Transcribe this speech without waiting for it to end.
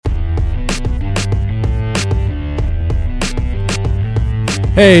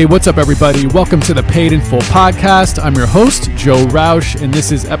Hey, what's up, everybody? Welcome to the Paid in Full podcast. I'm your host, Joe Roush, and this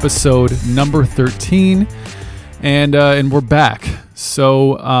is episode number 13, and we're back.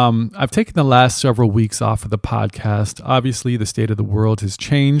 So I've taken the last several weeks off of the podcast. Obviously, the state of the world has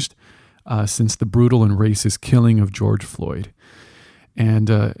changed since the brutal and racist killing of George Floyd, and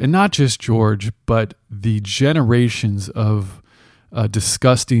not just George, but the generations of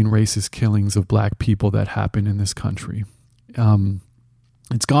disgusting racist killings of Black people that happen in this country.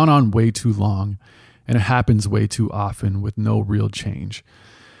 It's gone on way too long, and it happens way too often with no real change.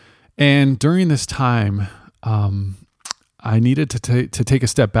 And during this time, I needed to take a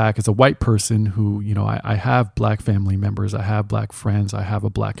step back as a white person who, I have Black family members, I have Black friends, I have a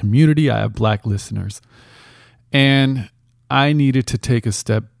Black community, I have Black listeners. And I needed to take a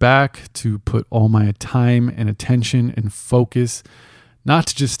step back to put all my time and attention and focus, not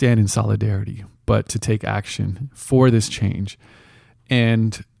to just stand in solidarity, but to take action for this change.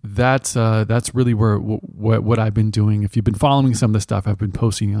 And that's really what I've been doing. If you've been following some of the stuff I've been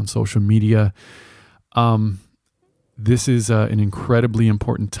posting on social media, this is an incredibly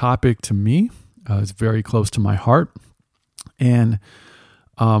important topic to me. It's very close to my heart, and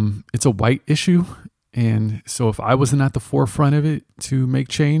it's a white issue. And so if I wasn't at the forefront of it to make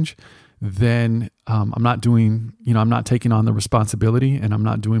change, then I'm not taking on the responsibility, and I'm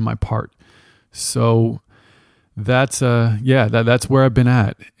not doing my part. So that's where I've been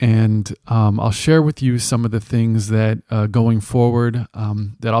at. And I'll share with you some of the things that going forward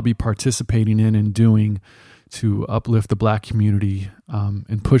that I'll be participating in and doing to uplift the Black community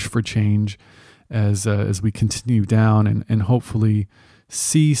and push for change as we continue down and hopefully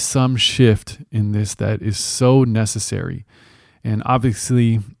see some shift in this that is so necessary. And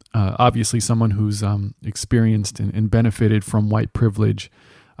obviously someone who's experienced and benefited from white privilege,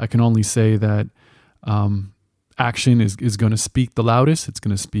 I can only say that action is going to speak the loudest. It's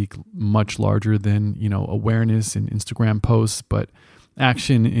going to speak much larger than, awareness and Instagram posts, but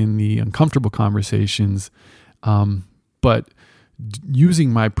action in the uncomfortable conversations, but using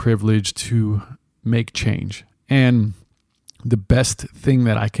my privilege to make change. And the best thing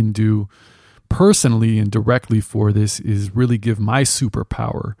that I can do personally and directly for this is really give my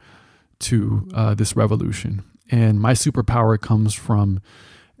superpower to this revolution. And my superpower comes from,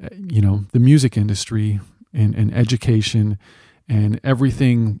 the music industry, and education and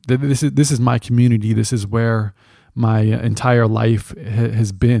everything. This is my community. This is where my entire life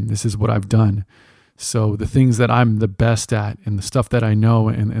has been. This is what I've done. So the things that I'm the best at and the stuff that I know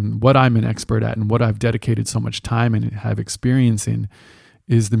and what I'm an expert at and what I've dedicated so much time and have experience in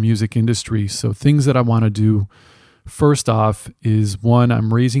is the music industry. So things that I want to do, first off, is one,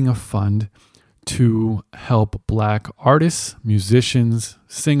 I'm raising a fund to help Black artists, musicians,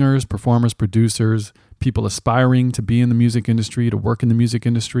 singers, performers, producers, people aspiring to be in the music industry, to work in the music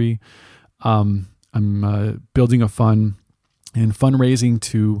industry. I'm building a fund and fundraising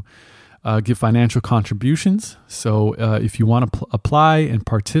to give financial contributions. So if you want to apply and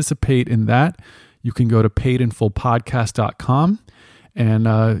participate in that, you can go to paidinfullpodcast.com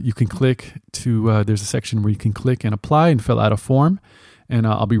and you can click to, there's a section where you can click and apply and fill out a form. And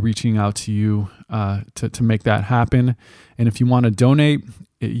I'll be reaching out to you to make that happen. And if you want to donate,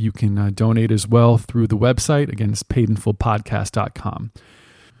 you can donate as well through the website. Again, it's paidinfullpodcast.com.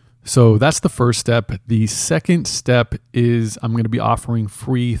 So that's the first step. The second step is I'm going to be offering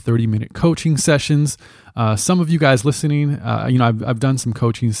free 30-minute coaching sessions. Some of you guys listening, I've done some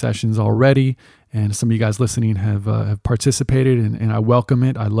coaching sessions already, and some of you guys listening have participated, and I welcome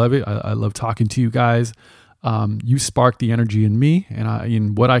it. I love it. I love talking to you guys. You spark the energy in me and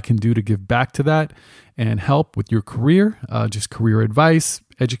in what I can do to give back to that and help with your career, just career advice,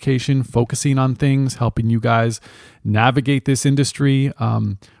 education, focusing on things, helping you guys navigate this industry,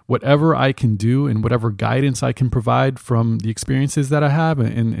 whatever I can do and whatever guidance I can provide from the experiences that I have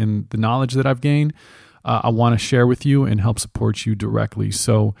and the knowledge that I've gained, I want to share with you and help support you directly.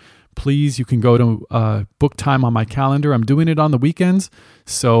 So please, you can go to book time on my calendar. I'm doing it on the weekends.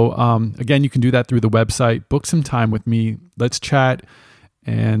 So again, you can do that through the website. Book some time with me. Let's chat.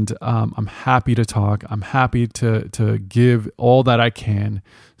 And I'm happy to talk. I'm happy to give all that I can.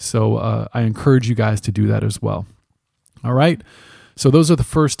 So I encourage you guys to do that as well. All right. So those are the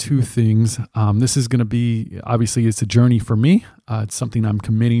first two things. This is going to be, obviously, it's a journey for me. It's something I'm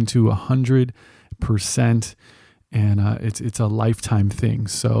committing to 100%. And it's a lifetime thing.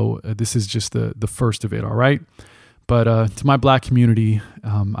 So this is just the first of it, all right? But to my Black community,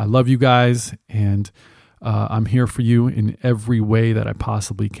 I love you guys, and I'm here for you in every way that I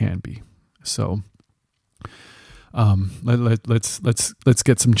possibly can be. So let's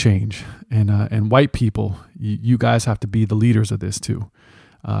get some change. And white people, you guys have to be the leaders of this too.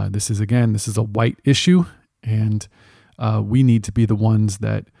 This is a white issue, and we need to be the ones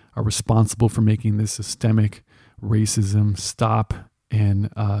that are responsible for making this systemic racism stop and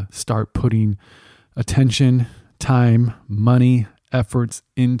start putting attention, time, money, efforts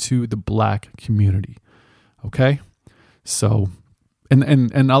into the Black community. Okay? So,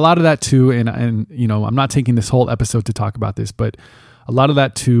 and a lot of that too, and I'm not taking this whole episode to talk about this, but a lot of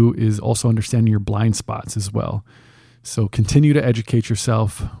that too is also understanding your blind spots as well. So continue to educate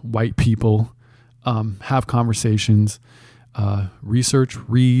yourself, white people, have conversations, research,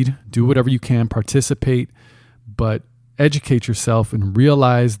 read, do whatever you can, participate, but educate yourself and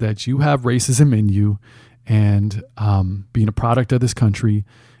realize that you have racism in you and being a product of this country,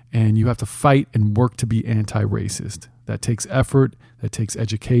 and you have to fight and work to be anti-racist. That takes effort, that takes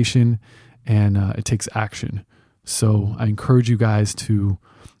education, and it takes action. So I encourage you guys to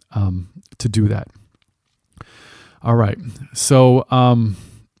do that. All right. So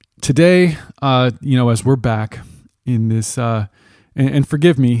today, as we're back in this, and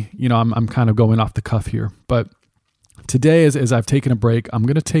forgive me, I'm kind of going off the cuff here, but today, as I've taken a break, I'm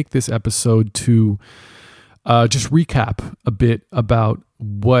going to take this episode to just recap a bit about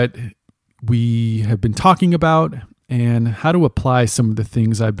what we have been talking about and how to apply some of the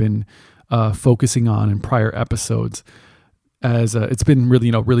things I've been focusing on in prior episodes. As it's been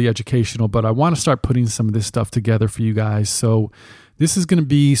really educational, but I want to start putting some of this stuff together for you guys. So this is going to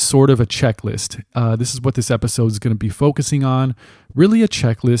be sort of a checklist. This is what this episode is going to be focusing on. Really a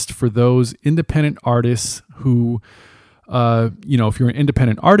checklist for those independent artists who, if you're an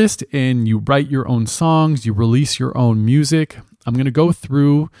independent artist and you write your own songs, you release your own music, I'm going to go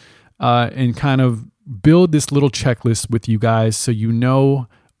through and kind of build this little checklist with you guys so you know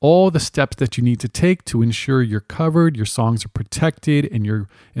all the steps that you need to take to ensure you're covered, your songs are protected, and you're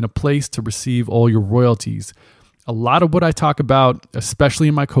in a place to receive all your royalties. A lot of what I talk about, especially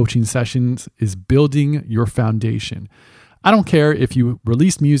in my coaching sessions, is building your foundation. I don't care if you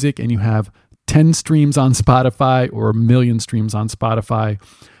release music and you have 10 streams on Spotify or 1 million streams on Spotify.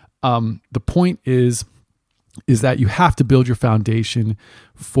 The point is that you have to build your foundation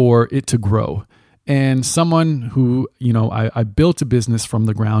for it to grow. And someone who, I built a business from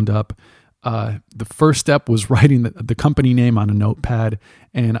the ground up. The first step was writing the company name on a notepad,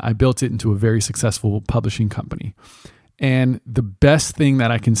 and I built it into a very successful publishing company. And the best thing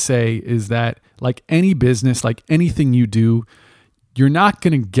that I can say is that, like any business, like anything you do, you're not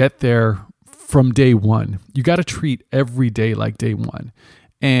going to get there from day one. You got to treat every day like day one.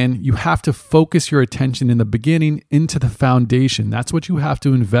 And you have to focus your attention in the beginning into the foundation. That's what you have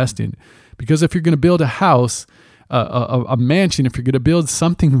to invest in. Because if you're going to build a house, a mansion, if you're going to build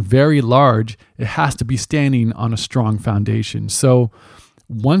something very large, it has to be standing on a strong foundation. So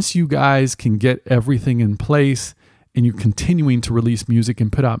once you guys can get everything in place and you're continuing to release music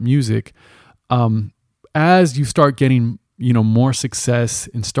and put out music, as you start getting more success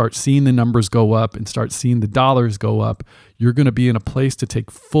and start seeing the numbers go up and start seeing the dollars go up, you're going to be in a place to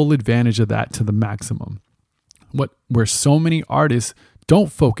take full advantage of that to the maximum. Where so many artists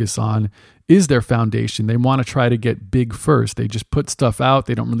don't focus on is their foundation. They want to try to get big first. They just put stuff out.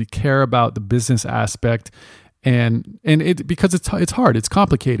 They don't really care about the business aspect, and it because it's hard. It's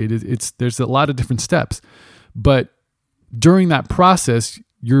complicated. There's a lot of different steps, but during that process,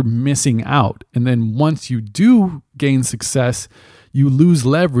 you're missing out. And then once you do gain success, you lose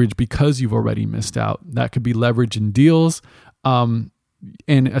leverage because you've already missed out. That could be leverage in deals, and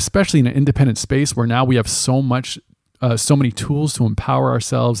especially in an independent space where now we have so many tools to empower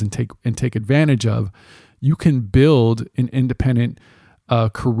ourselves and take advantage of. You can build an independent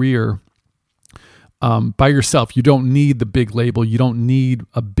career by yourself. You don't need the big label. You don't need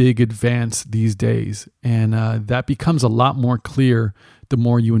a big advance these days. And that becomes a lot more clear the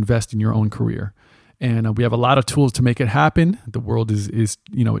more you invest in your own career. And we have a lot of tools to make it happen. The world is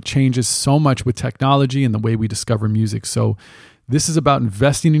it changes so much with technology and the way we discover music. So this is about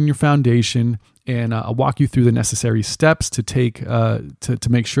investing in your foundation, and I'll walk you through the necessary steps to take to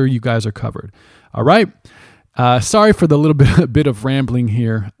make sure you guys are covered. All right. Sorry for the little bit of rambling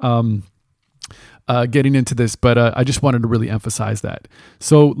here. Getting into this, but I just wanted to really emphasize that.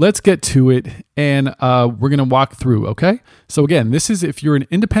 So let's get to it, and we're going to walk through, okay? So again, this is if you're an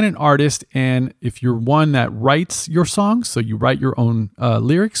independent artist and if you're one that writes your songs, so you write your own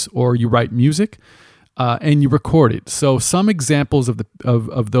lyrics or you write music and you record it. So some examples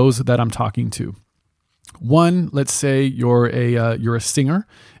of those that I'm talking to. One, let's say you're a singer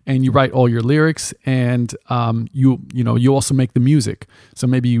and you write all your lyrics, and you also make the music. So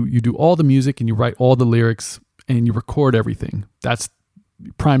maybe you do all the music and you write all the lyrics and you record everything. That's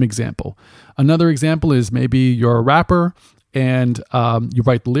prime example. Another example is maybe you're a rapper and you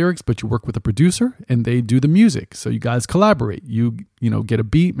write the lyrics, but you work with a producer and they do the music. So you guys collaborate. You get a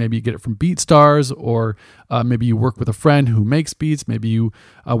beat. Maybe you get it from BeatStars, or maybe you work with a friend who makes beats. Maybe you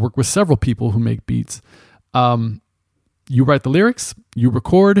work with several people who make beats. You write the lyrics, you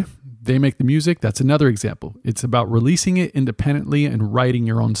record, they make the music. That's another example. It's about releasing it independently and writing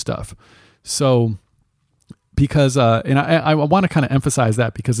your own stuff. So because, and I want to kind of emphasize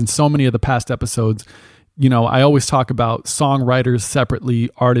that, because in so many of the past episodes, I always talk about songwriters separately,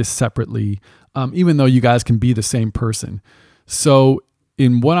 artists separately, even though you guys can be the same person. So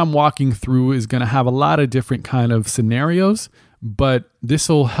in what I'm walking through is going to have a lot of different kind of scenarios, but this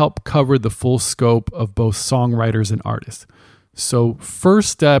will help cover the full scope of both songwriters and artists. So first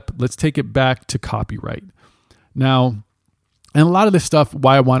step, let's take it back to copyright. Now, and a lot of this stuff,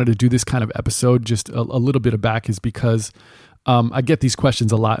 why I wanted to do this kind of episode just a little bit back, is because I get these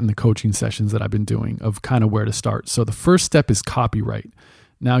questions a lot in the coaching sessions that I've been doing of kind of where to start. So the first step is copyright.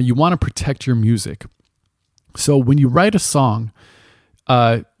 Now, you want to protect your music. So when you write a song,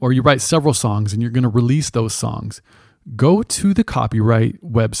 or you write several songs and you're going to release those songs, go to the copyright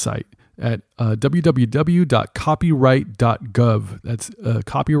website at www.copyright.gov. That's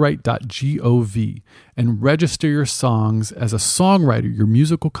copyright.gov, and register your songs as a songwriter, your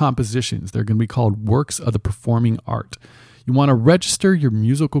musical compositions. They're going to be called works of the performing art. You want to register your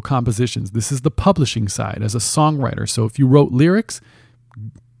musical compositions. This is the publishing side as a songwriter. So if you wrote lyrics,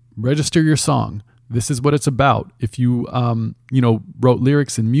 register your song. This is what it's about. If you, wrote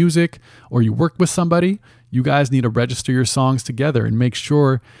lyrics and music, or you work with somebody, you guys need to register your songs together and make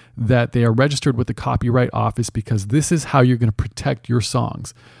sure that they are registered with the Copyright Office, because this is how you're going to protect your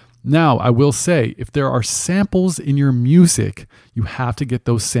songs. Now, I will say, if there are samples in your music, you have to get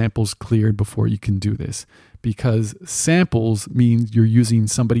those samples cleared before you can do this, because samples means you're using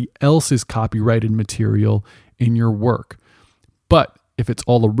somebody else's copyrighted material in your work. But if it's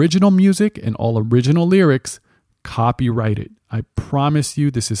all original music and all original lyrics, copyright it. I promise you,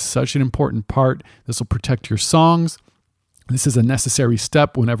 this is such an important part. This will protect your songs. This is a necessary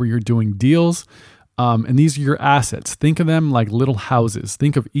step whenever you're doing deals. And these are your assets. Think of them like little houses.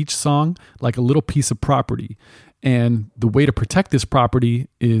 Think of each song like a little piece of property. And the way to protect this property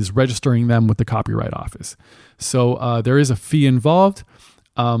is registering them with the Copyright Office. So there is a fee involved.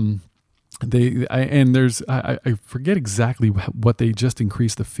 I forget exactly what they just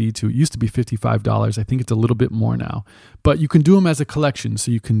increased the fee to. It used to be $55. I think it's a little bit more now. But you can do them as a collection.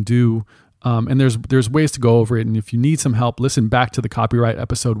 So you can do, and there's ways to go over it. And if you need some help, listen back to the copyright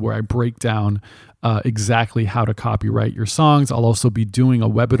episode where I break down exactly how to copyright your songs. I'll also be doing a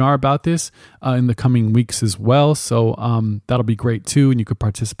webinar about this in the coming weeks as well. So that'll be great too, and you could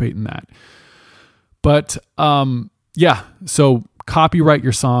participate in that. But so copyright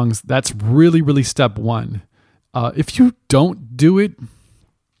your songs. That's really, really step one. If you don't do it,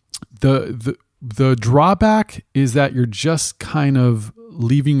 the drawback is that you're just kind of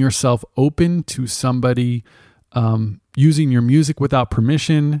leaving yourself open to somebody using your music without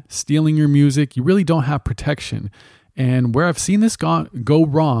permission, stealing your music. You really don't have protection. And where I've seen this go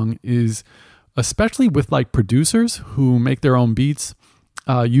wrong is, especially with like producers who make their own beats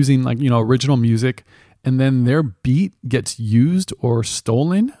using original music, and then their beat gets used or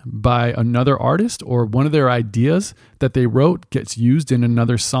stolen by another artist, or one of their ideas that they wrote gets used in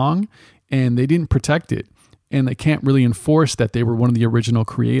another song, and they didn't protect it, and they can't really enforce that they were one of the original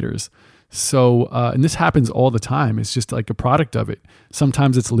creators. So, and this happens all the time. It's just like a product of it.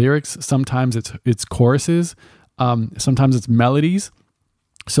 Sometimes it's lyrics, sometimes it's choruses, sometimes it's melodies.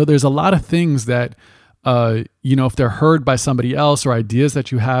 So there's a lot of things that, if they're heard by somebody else, or ideas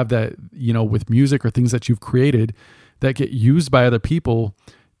that you have that, with music or things that you've created that get used by other people,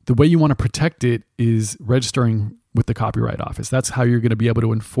 the way you want to protect it is registering with the Copyright Office. That's how you're going to be able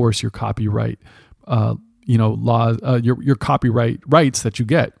to enforce your copyright, laws, your copyright rights that you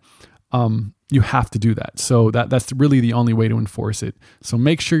get. You have to do that. So that's really the only way to enforce it. So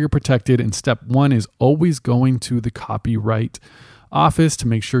make sure you're protected. And step one is always going to the Copyright Office to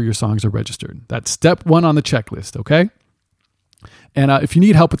make sure your songs are registered. That's step one on the checklist. Okay. And if you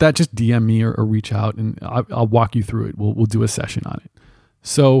need help with that, just DM me or reach out, and I'll walk you through it. We'll do a session on it.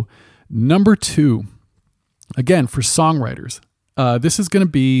 So number two, again, for songwriters, this is going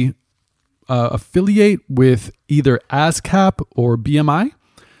to be affiliate with either ASCAP or BMI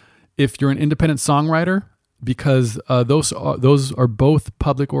if you're an independent songwriter, because those are both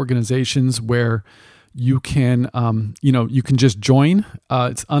public organizations where you can you can just join.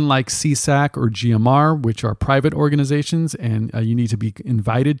 It's unlike CSAC or GMR, which are private organizations, and you need to be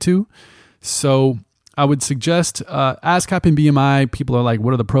invited to. So I would suggest ASCAP and BMI. People are like,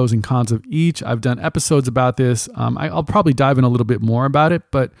 what are the pros and cons of each? I've done episodes about this. I'll probably dive in a little bit more about it.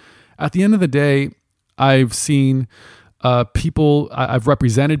 But at the end of the day, I've seen people. I've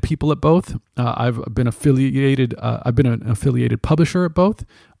represented people at both. I've been affiliated. I've been an affiliated publisher at both,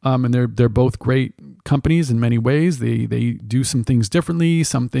 and they're both great companies in many ways. They do some things differently.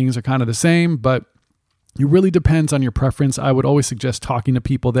 Some things are kind of the same, but it really depends on your preference. I would always suggest talking to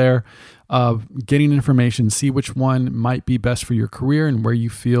people there, getting information, see which one might be best for your career and where you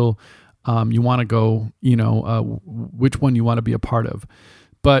feel you want to go, which one you want to be a part of.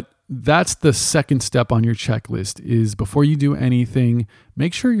 But that's the second step on your checklist is before you do anything,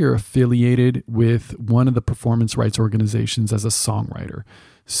 make sure you're affiliated with one of the performance rights organizations as a songwriter.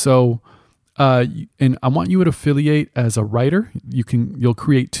 So, and I want you to affiliate as a writer. You'll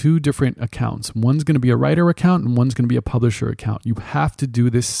create two different accounts. One's going to be a writer account and one's going to be a publisher account. You have to do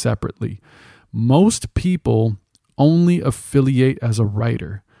this separately. Most people only affiliate as a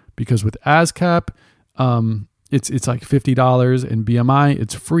writer because with ASCAP, it's like $50, and BMI,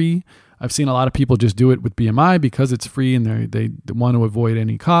 it's free. I've seen a lot of people just do it with BMI because it's free and they want to avoid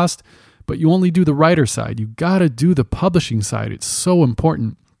any cost, but you only do the writer side. You got to do the publishing side. It's so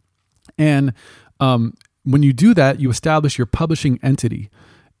important. And when you do that, you establish your publishing entity.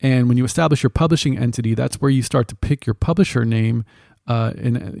 And when you establish your publishing entity, that's where you start to pick your publisher name.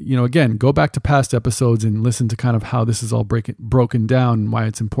 Again, go back to past episodes and listen to kind of how this is all broken down and why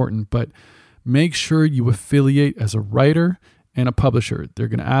it's important. But make sure you affiliate as a writer and a publisher. They're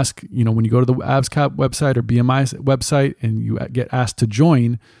going to ask, when you go to the ASCAP website or BMI's website and you get asked to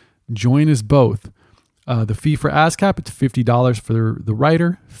join is both. The fee for ASCAP, it's $50 for the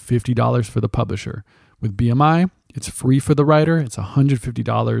writer, $50 for the publisher. With BMI, it's free for the writer. It's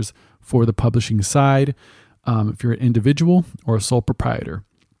 $150 for the publishing side if you're an individual or a sole proprietor.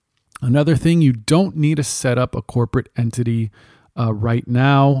 Another thing, you don't need to set up a corporate entity right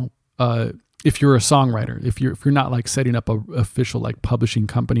now. If you're a songwriter, if you're not like setting up a official like publishing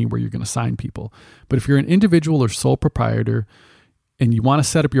company where you're going to sign people, but if you're an individual or sole proprietor and you want to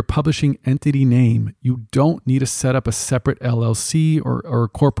set up your publishing entity name, you don't need to set up a separate LLC or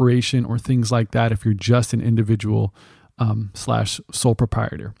corporation or things like that if you're just an individual / sole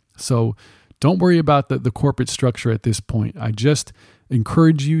proprietor. So don't worry about the corporate structure at this point. I just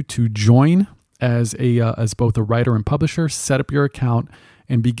encourage you to join as both a writer and publisher, set up your account,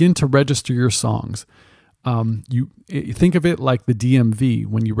 and begin to register your songs. You think of it like the DMV.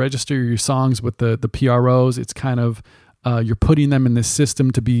 When you register your songs with the PROs, it's kind of you're putting them in this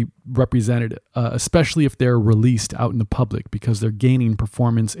system to be represented, especially if they're released out in the public because they're gaining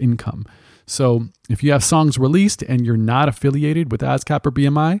performance income. So if you have songs released and you're not affiliated with ASCAP or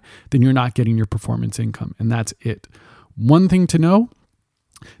BMI, then you're not getting your performance income, and that's it. One thing to know,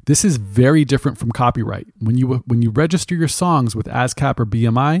 this is very different from copyright. When you register your songs with ASCAP or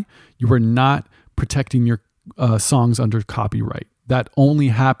BMI, you are not protecting your songs under copyright. That only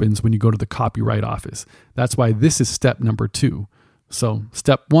happens when you go to the Copyright Office. That's why this is step number 2. So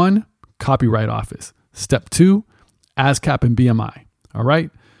step 1, Copyright Office. Step 2, ASCAP and BMI. All right.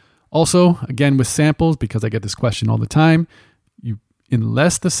 Also, again, with samples, because I get this question all the time,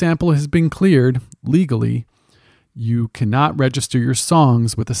 unless the sample has been cleared legally, you cannot register your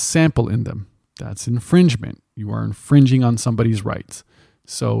songs with a sample in them. That's infringement. You are infringing on somebody's rights.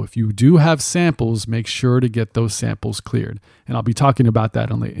 So if you do have samples, make sure to get those samples cleared. And I'll be talking about that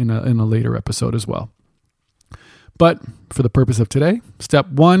in a later episode as well. But for the purpose of today, step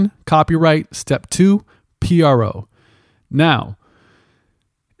 1, copyright. Step 2, PRO. Now,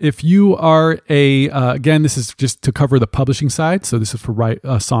 if you are again, this is just to cover the publishing side. So this is for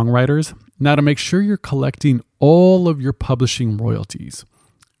songwriters. Now to make sure you're collecting all of your publishing royalties.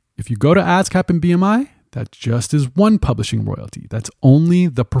 If you go to ASCAP and BMI, that just is one publishing royalty. That's only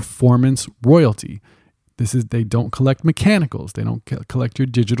the performance royalty. They don't collect mechanicals. They don't collect your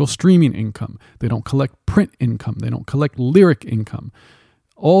digital streaming income. They don't collect print income. They don't collect lyric income.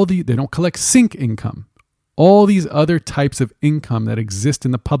 They don't collect sync income. All these other types of income that exist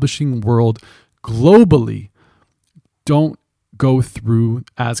in the publishing world globally don't go through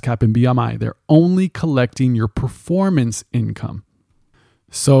ASCAP and BMI. They're only collecting your performance income.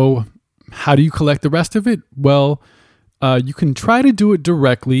 So how do you collect the rest of it? Well, you can try to do it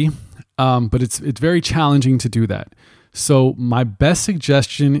directly, but it's very challenging to do that. So my best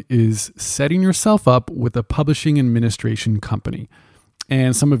suggestion is setting yourself up with a publishing administration company.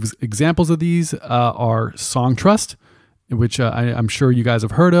 And some of examples of these are Songtrust, which I'm sure you guys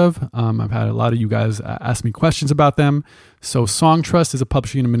have heard of. I've had a lot of you guys ask me questions about them. So Songtrust is a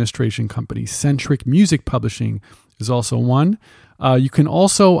publishing administration company. Centric Music Publishing is also one. You can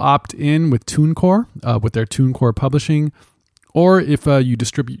also opt in with TuneCore, with their TuneCore publishing. Or if you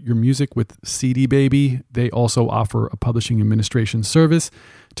distribute your music with CD Baby, they also offer a publishing administration service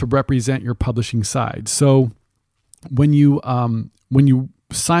to represent your publishing side. So when you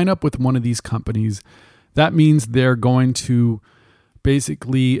sign up with one of these companies, that means they're going to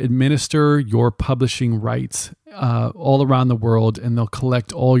basically administer your publishing rights all around the world, and they'll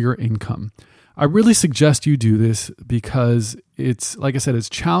collect all your income. I really suggest you do this because it's, like I said, it's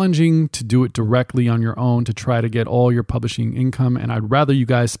challenging to do it directly on your own to try to get all your publishing income. And I'd rather you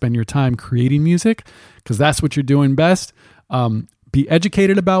guys spend your time creating music because that's what you're doing best. Be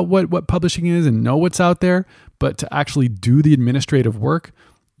educated about what publishing is and know what's out there. But to actually do the administrative work,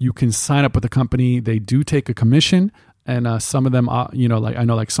 you can sign up with a company. They do take a commission. And some of them, like I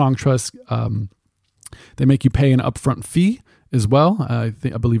know like Songtrust, they make you pay an upfront fee as well. I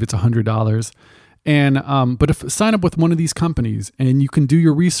believe it's $100. And but if sign up with one of these companies, and you can do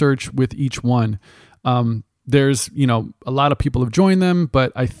your research with each one. There's a lot of people have joined them,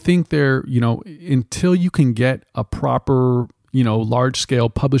 but I think they're until you can get a proper large scale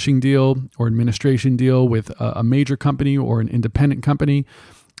publishing deal or administration deal with a major company or an independent company,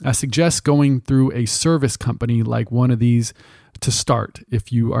 I suggest going through a service company like one of these to start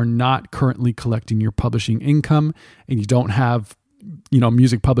if you are not currently collecting your publishing income and you don't have,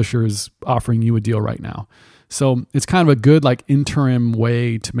 music publishers offering you a deal right now. So it's kind of a good interim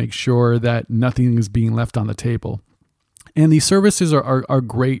way to make sure that nothing is being left on the table. And these services are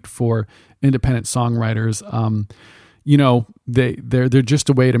great for independent songwriters. They're just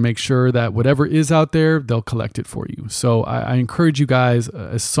a way to make sure that whatever is out there, they'll collect it for you. So I encourage you guys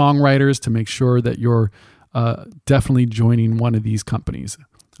as songwriters to make sure that you're definitely joining one of these companies.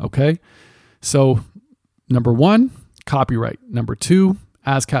 Okay. So number 1, copyright. Number 2,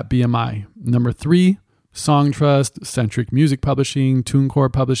 ASCAP BMI. Number 3, Songtrust, Centric Music Publishing,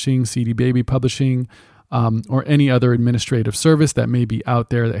 TuneCore Publishing, CD Baby Publishing, or any other administrative service that may be out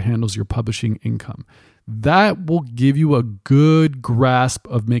there that handles your publishing income. That will give you a good grasp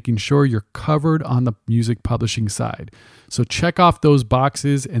of making sure you're covered on the music publishing side. So check off those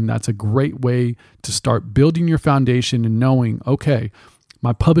boxes, and that's a great way to start building your foundation and knowing, okay,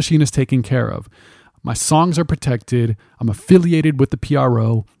 my publishing is taken care of. My songs are protected. I'm affiliated with the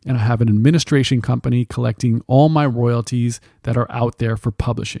PRO, and I have an administration company collecting all my royalties that are out there for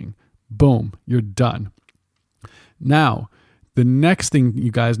publishing. Boom, you're done. Now, the next thing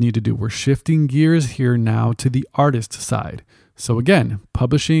you guys need to do, we're shifting gears here now to the artist side. So again,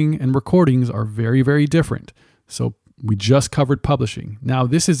 publishing and recordings are very, very different. So we just covered publishing. Now,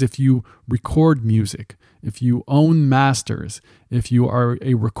 this is if you record music, if you own masters, if you are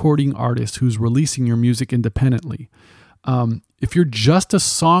a recording artist who's releasing your music independently. If you're just a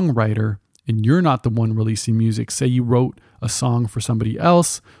songwriter and you're not the one releasing music, say you wrote a song for somebody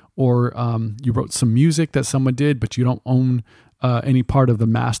else, or you wrote some music that someone did, but you don't own any part of the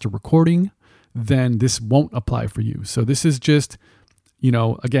master recording, then this won't apply for you. So this is just,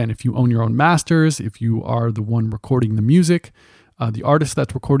 again, if you own your own masters, if you are the one recording the music, the artist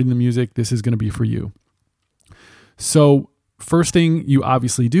that's recording the music, this is going to be for you. So first thing you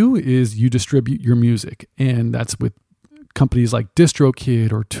obviously do is you distribute your music, and that's with companies like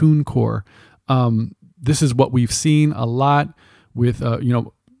DistroKid or TuneCore. This is what we've seen a lot with,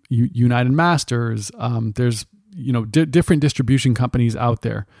 United Masters. There's, different distribution companies out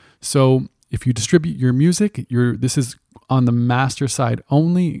there. So if you distribute your music, this is on the master side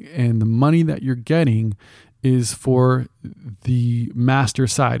only, and the money that you're getting is for the master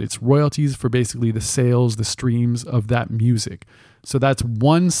side. It's royalties for basically the sales, the streams of that music. So that's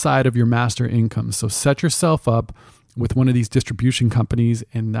one side of your master income. So set yourself up with one of these distribution companies,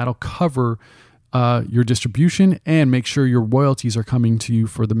 and that'll cover your distribution and make sure your royalties are coming to you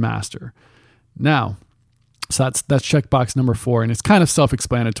for the master. Now, so that's checkbox number 4, and it's kind of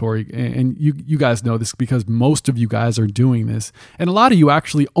self-explanatory, and you guys know this because most of you guys are doing this, and a lot of you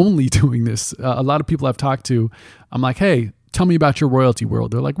actually only doing this. A lot of people I've talked to, I'm like, hey, tell me about your royalty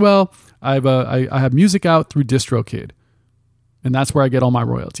world. They're like, well, I have music out through DistroKid, and that's where I get all my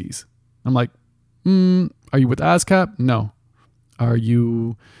royalties. I'm like, are you with ASCAP? No. Are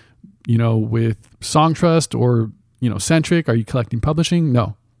you, with Songtrust or Centric? Are you collecting publishing?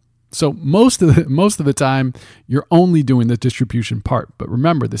 No. So most of the time, you're only doing the distribution part. But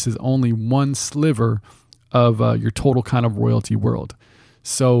remember, this is only one sliver of your total kind of royalty world.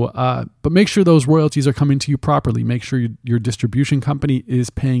 So, but make sure those royalties are coming to you properly. Make sure your distribution company is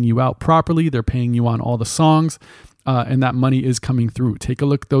paying you out properly. They're paying you on all the songs, and that money is coming through. Take a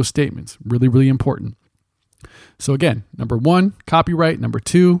look at those statements. Really, really important. So again, number 1, copyright. Number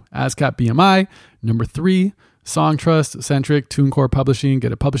 2, ASCAP BMI. Number 3, Songtrust, Centric, TuneCore Publishing,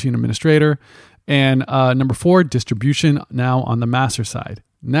 get a publishing administrator. And number 4, distribution now on the master side.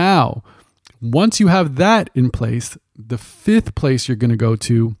 Now, once you have that in place, the 5th place you're going to go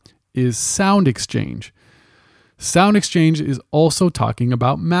to is Sound Exchange. Sound Exchange is also talking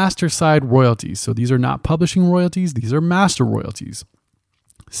about master side royalties. So these are not publishing royalties, these are master royalties.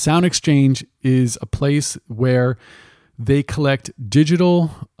 Sound Exchange is a place where they collect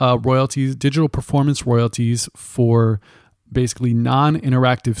digital royalties, digital performance royalties for basically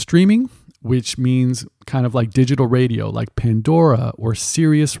non-interactive streaming, which means kind of like digital radio, like Pandora or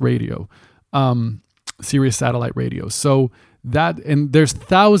Sirius Radio, Sirius satellite radio. So that, and there's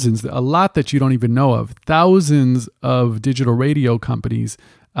thousands, a lot that you don't even know of, thousands of digital radio companies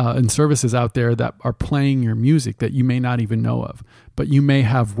and services out there that are playing your music that you may not even know of, but you may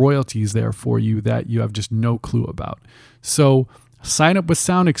have royalties there for you that you have just no clue about. So sign up with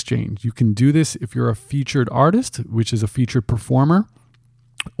Sound Exchange. You can do this if you're a featured artist, which is a featured performer,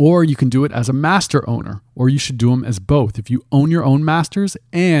 or you can do it as a master owner, or you should do them as both. If you own your own masters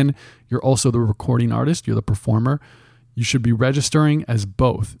and you're also the recording artist, you're the performer, you should be registering as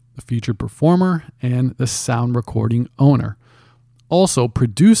both the featured performer and the sound recording owner. Also,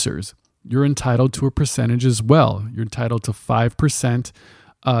 producers, you're entitled to a percentage as well. You're entitled to 5%.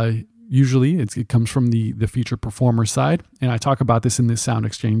 Usually, it comes from the featured performer side, and I talk about this in this Sound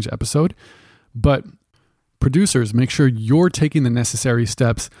Exchange episode. But producers, make sure you're taking the necessary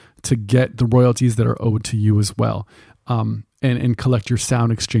steps to get the royalties that are owed to you as well, and collect your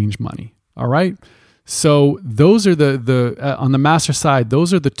Sound Exchange money. All right. So those are the on the master side,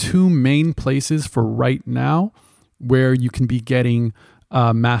 those are the 2 main places for right now where you can be getting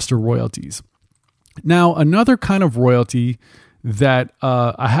master royalties. Now, another kind of royalty that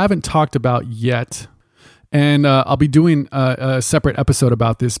I haven't talked about yet, and I'll be doing a separate episode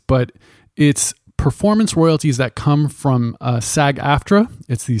about this, but it's performance royalties that come from SAG-AFTRA.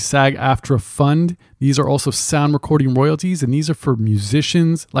 It's the SAG-AFTRA fund. These are also sound recording royalties, and these are for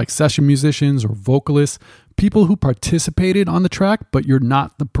musicians, like session musicians or vocalists, people who participated on the track, but you're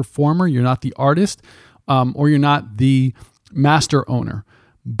not the performer, you're not the artist, or you're not the master owner.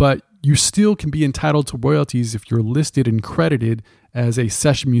 But you still can be entitled to royalties if you're listed and credited as a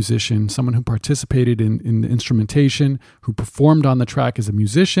session musician, someone who participated in the instrumentation, who performed on the track as a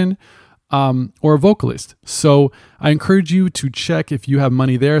musician, or a vocalist. So I encourage you to check if you have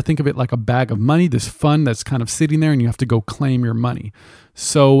money there. Think of it like a bag of money, this fund that's kind of sitting there, and you have to go claim your money.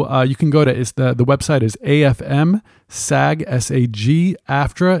 So you can go to, the website is AFM, SAG, S-A-G,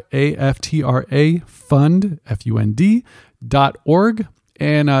 AFTRA, A-F-T-R-A, fund, F-U-N-D.org,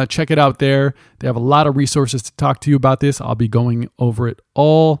 and check it out there. They have a lot of resources to talk to you about this. I'll be going over it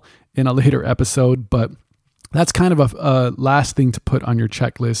all in a later episode, but that's kind of a last thing to put on your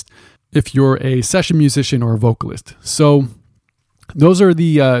checklist if you're a session musician or a vocalist. So those are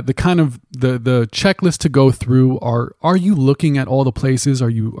the kind of the checklist to go through. Are you looking at all the places? Are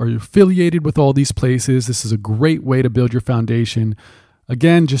you affiliated with all these places? This is a great way to build your foundation.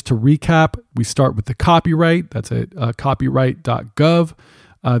 Again, just to recap, we start with the copyright. That's at copyright.gov.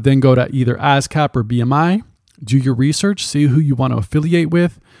 Then go to either ASCAP or BMI. Do your research. See who you want to affiliate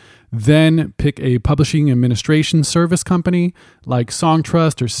with. Then pick a publishing administration service company like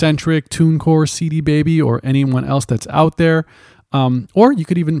Songtrust or Centric, TuneCore, CD Baby, or anyone else that's out there. Or you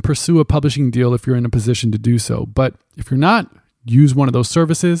could even pursue a publishing deal if you're in a position to do so. But if you're not, use one of those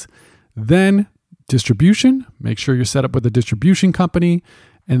services. Then distribution, make sure you're set up with a distribution company,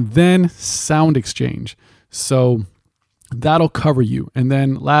 and then Sound Exchange. So that'll cover you. And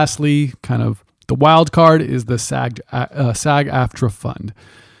then lastly, kind of the wild card is the SAG-AFTRA fund.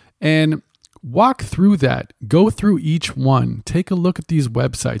 And walk through that, go through each one, take a look at these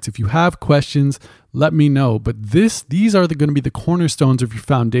websites. If you have questions, let me know. But these are going to be the cornerstones of your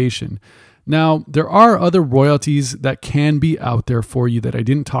foundation. Now, there are other royalties that can be out there for you that I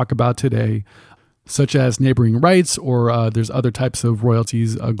didn't talk about today, such as neighboring rights, or there's other types of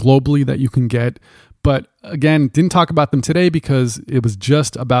royalties globally that you can get. But again, didn't talk about them today because it was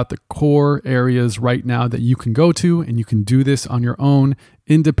just about the core areas right now that you can go to, and you can do this on your own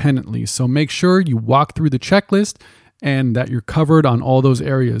independently. So make sure you walk through the checklist and that you're covered on all those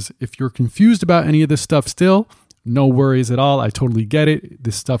areas. If you're confused about any of this stuff still, no worries at all. I totally get it.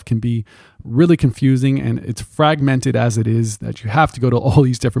 This stuff can be really confusing, and it's fragmented as it is, that you have to go to all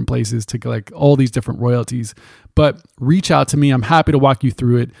these different places to collect all these different royalties. But reach out to me. I'm happy to walk you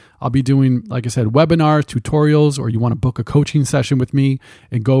through it. I'll be doing, like I said, webinars, tutorials, or you want to book a coaching session with me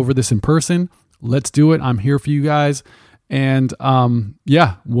and go over this in person. Let's do it. I'm here for you guys. And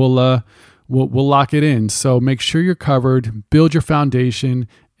we'll lock it in. So make sure you're covered, build your foundation,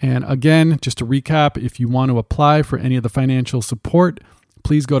 And again, just to recap, if you want to apply for any of the financial support,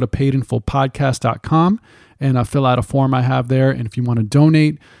 please go to paidinfullpodcast.com and fill out a form I have there. And if you want to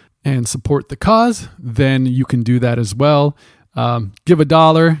donate and support the cause, then you can do that as well. Give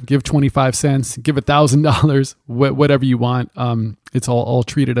 $1, give 25 cents, give $1,000, whatever you want. It's all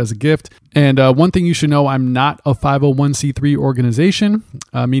treated as a gift. And one thing you should know, I'm not a 501c3 organization,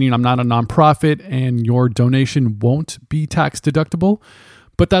 meaning I'm not a nonprofit, and your donation won't be tax deductible.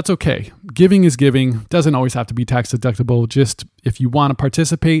 But that's okay. Giving is giving. Doesn't always have to be tax deductible. Just if you want to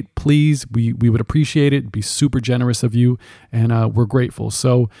participate, please, we would appreciate it. It'd be super generous of you, and we're grateful.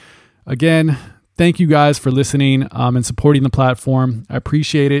 So again, thank you guys for listening and supporting the platform. I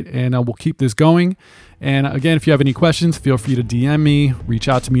appreciate it, and we'll keep this going. And again, if you have any questions, feel free to DM me, reach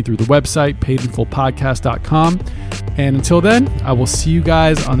out to me through the website, paidinfullpodcast.com. And until then, I will see you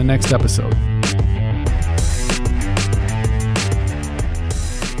guys on the next episode.